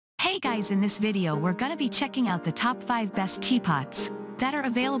Hey guys, in this video we're gonna be checking out the top 5 best teapots that are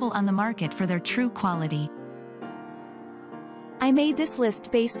available on the market for their true quality. I made this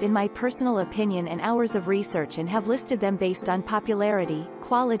list based in my personal opinion and hours of research and have listed them based on popularity,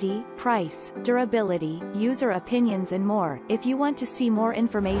 quality, price, durability, user opinions and more. If you want to see more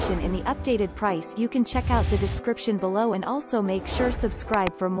information in the updated price, you can check out the description below and also make sure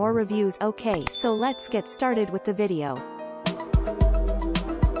subscribe for more reviews. Okay, so let's get started with the video.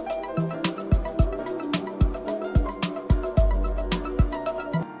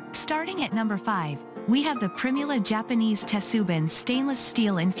 Starting at number 5, we have the Primula Japanese Tesubin Stainless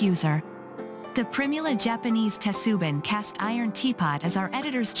Steel Infuser. The Primula Japanese Tesubin Cast Iron Teapot is our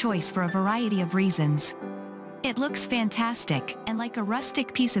editor's choice for a variety of reasons. It looks fantastic, and like a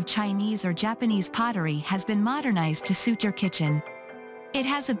rustic piece of Chinese or Japanese pottery has been modernized to suit your kitchen. It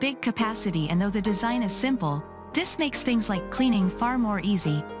has a big capacity, and though the design is simple, this makes things like cleaning far more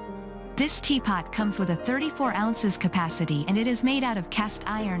easy. This teapot comes with a 34 ounces capacity and it is made out of cast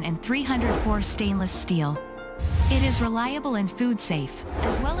iron and 304 stainless steel. It is reliable and food safe,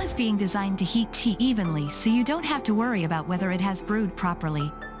 as well as being designed to heat tea evenly so you don't have to worry about whether it has brewed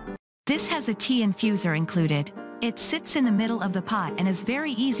properly. This has a tea infuser included. It sits in the middle of the pot and is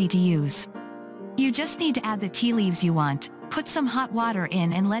very easy to use. You just need to add the tea leaves you want, put some hot water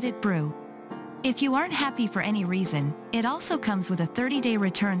in and let it brew. If you aren't happy for any reason, it also comes with a 30-day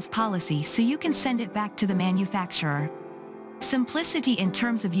returns policy so you can send it back to the manufacturer. Simplicity in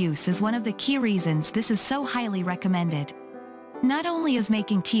terms of use is one of the key reasons this is so highly recommended. Not only is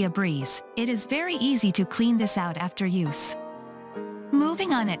making tea a breeze, it is very easy to clean this out after use.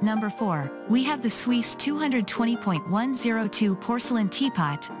 Moving on, at number 4, we have the Swiss 220.102 Porcelain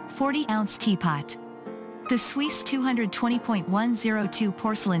Teapot, 40-ounce teapot. The Swiss 220.102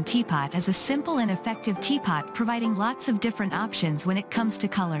 Porcelain Teapot is a simple and effective teapot providing lots of different options when it comes to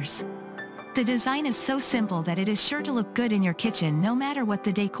colors. The design is so simple that it is sure to look good in your kitchen no matter what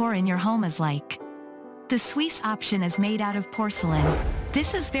the decor in your home is like. The Swiss option is made out of porcelain.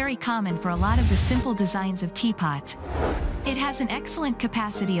 This is very common for a lot of the simple designs of teapot. It has an excellent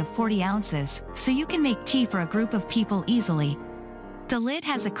capacity of 40 ounces, so you can make tea for a group of people easily. The lid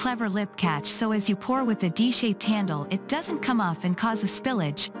has a clever lip catch so as you pour with the D-shaped handle it doesn't come off and cause a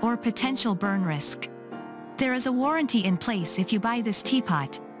spillage or potential burn risk. There is a warranty in place. If you buy this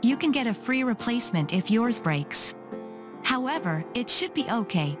teapot, you can get a free replacement if yours breaks. However, it should be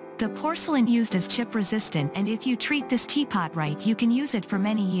okay. The porcelain used is chip resistant, and if you treat this teapot right you can use it for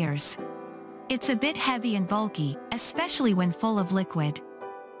many years. It's a bit heavy and bulky, especially when full of liquid.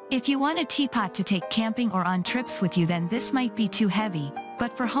 If you want a teapot to take camping or on trips with you, then this might be too heavy,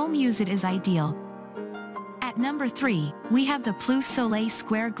 but for home use it is ideal. At number 3, we have the Plus Soleil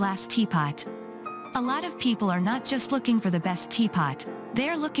Square Glass Teapot. A lot of people are not just looking for the best teapot, they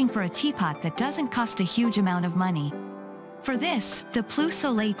are looking for a teapot that doesn't cost a huge amount of money. For this, the Plus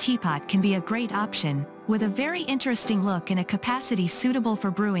Soleil teapot can be a great option, with a very interesting look and a capacity suitable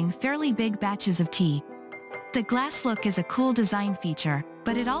for brewing fairly big batches of tea. The glass look is a cool design feature,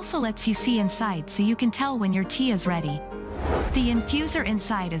 but it also lets you see inside so you can tell when your tea is ready. The infuser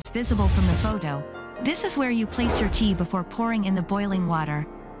inside is visible from the photo. This is where you place your tea before pouring in the boiling water.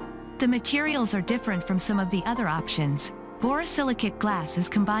 The materials are different from some of the other options. Borosilicate glass is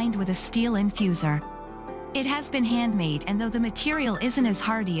combined with a steel infuser. It has been handmade, and though the material isn't as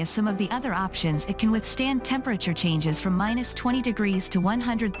hardy as some of the other options, it can withstand temperature changes from -20 degrees to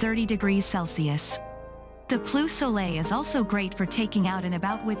 130 degrees Celsius. The Plus Soleil is also great for taking out and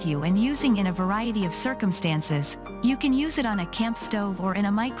about with you and using in a variety of circumstances. You can use it on a camp stove or in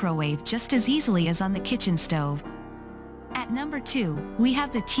a microwave just as easily as on the kitchen stove. At number 2, we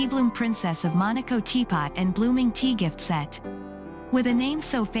have the Tea Bloom Princess of Monaco Teapot and Blooming Tea Gift Set. With a name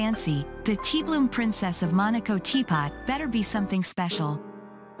so fancy, the Tea Bloom Princess of Monaco Teapot better be something special.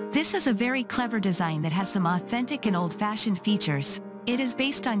 This is a very clever design that has some authentic and old-fashioned features. It is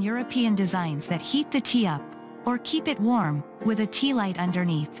based on European designs that heat the tea up, or keep it warm, with a tea light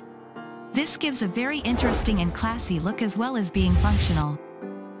underneath. This gives a very interesting and classy look as well as being functional.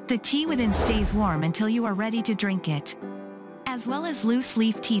 The tea within stays warm until you are ready to drink it. As well as loose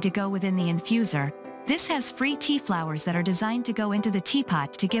leaf tea to go within the infuser, this has free tea flowers that are designed to go into the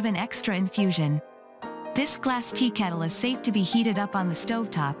teapot to give an extra infusion. This glass tea kettle is safe to be heated up on the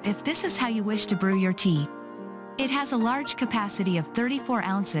stovetop if this is how you wish to brew your tea. It has a large capacity of 34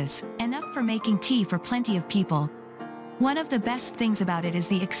 ounces, enough for making tea for plenty of people. One of the best things about it is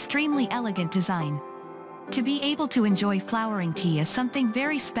the extremely elegant design. To be able to enjoy flowering tea is something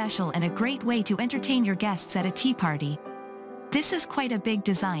very special and a great way to entertain your guests at a tea party. This is quite a big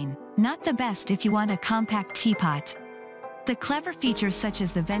design, not the best if you want a compact teapot. The clever features such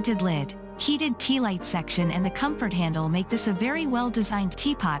as the vented lid, heated tea light section and the comfort handle make this a very well-designed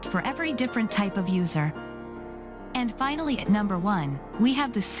teapot for every different type of user. And finally at number 1, we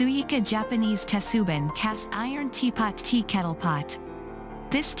have the Suica Japanese Tesuben Cast Iron Teapot Tea Kettle Pot.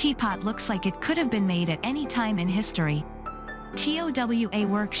 This teapot looks like it could have been made at any time in history. TOWA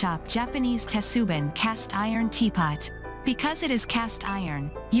Workshop Japanese Tesuben Cast Iron Teapot. Because it is cast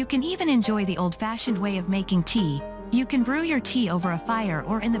iron, you can even enjoy the old-fashioned way of making tea. You can brew your tea over a fire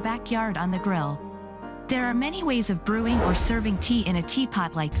or in the backyard on the grill. There are many ways of brewing or serving tea in a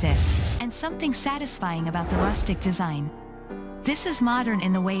teapot like this, and something satisfying about the rustic design. This is modern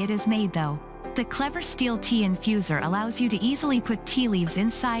in the way it is made though. The clever steel tea infuser allows you to easily put tea leaves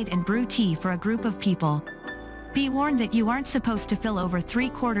inside and brew tea for a group of people. Be warned that you aren't supposed to fill over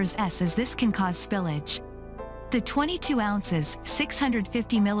 3/4 as this can cause spillage. The 22 ounces,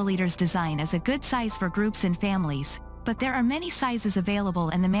 650 milliliters design is a good size for groups and families, but there are many sizes available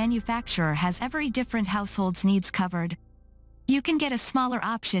and the manufacturer has every different household's needs covered. You can get a smaller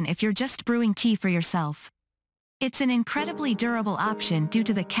option if you're just brewing tea for yourself. It's an incredibly durable option due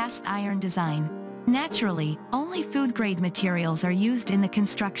to the cast iron design. Naturally, only food-grade materials are used in the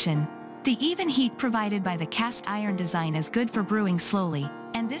construction. The even heat provided by the cast iron design is good for brewing slowly,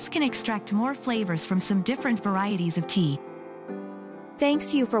 and this can extract more flavors from some different varieties of tea.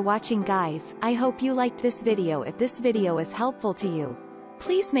 Thanks you for watching guys, I hope you liked this video. If this video is helpful to you,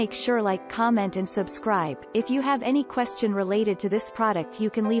 please make sure like, comment and subscribe. If you have any question related to this product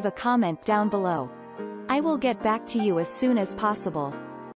you can leave a comment down below. I will get back to you as soon as possible.